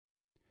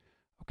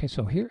Okay,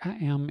 so here I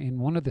am in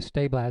one of the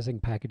stabilizing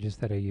packages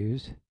that I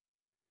use.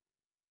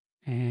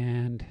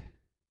 And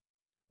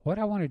what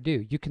I want to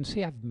do, you can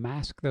see I've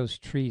masked those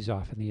trees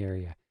off in the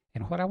area.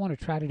 And what I want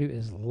to try to do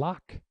is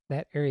lock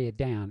that area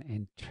down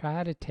and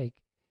try to take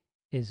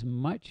as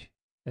much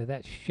of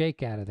that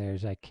shake out of there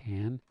as I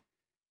can.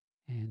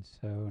 And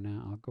so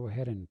now I'll go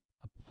ahead and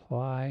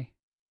apply.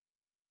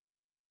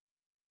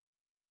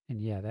 And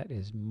yeah, that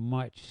is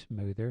much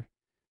smoother.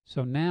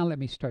 So now let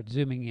me start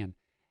zooming in.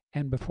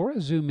 And before I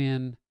zoom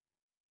in,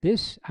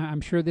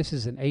 I'm sure this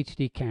is an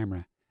HD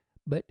camera,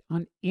 but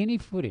on any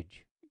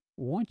footage,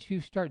 once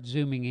you start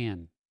zooming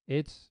in,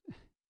 it's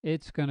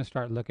going to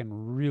start looking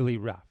really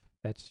rough.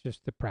 That's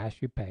just the price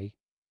you pay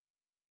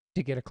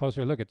to get a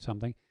closer look at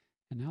something.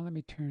 And now let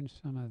me turn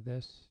some of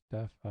this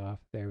stuff off.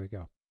 There we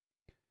go.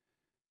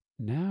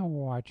 Now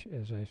watch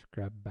as I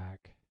scrub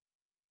back.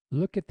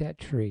 Look at that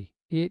tree.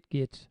 It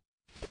gets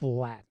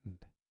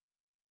flattened.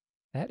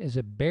 That is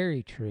a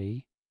berry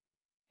tree,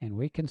 and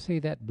we can see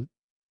that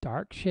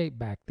dark shape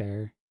back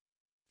there.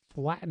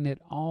 Flatten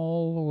it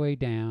all the way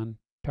down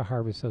to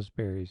harvest those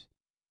berries.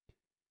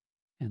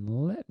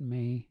 And let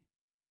me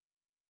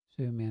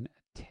zoom in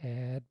a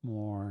tad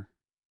more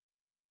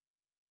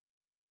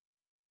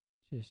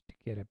just to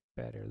get a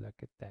better look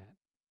at that.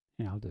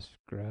 And I'll just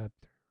scrub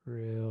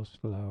through real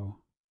slow.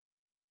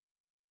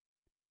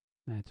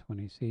 That's when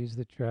he sees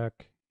the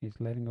truck. He's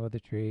letting go of the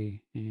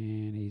tree,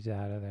 and he's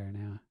out of there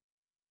now.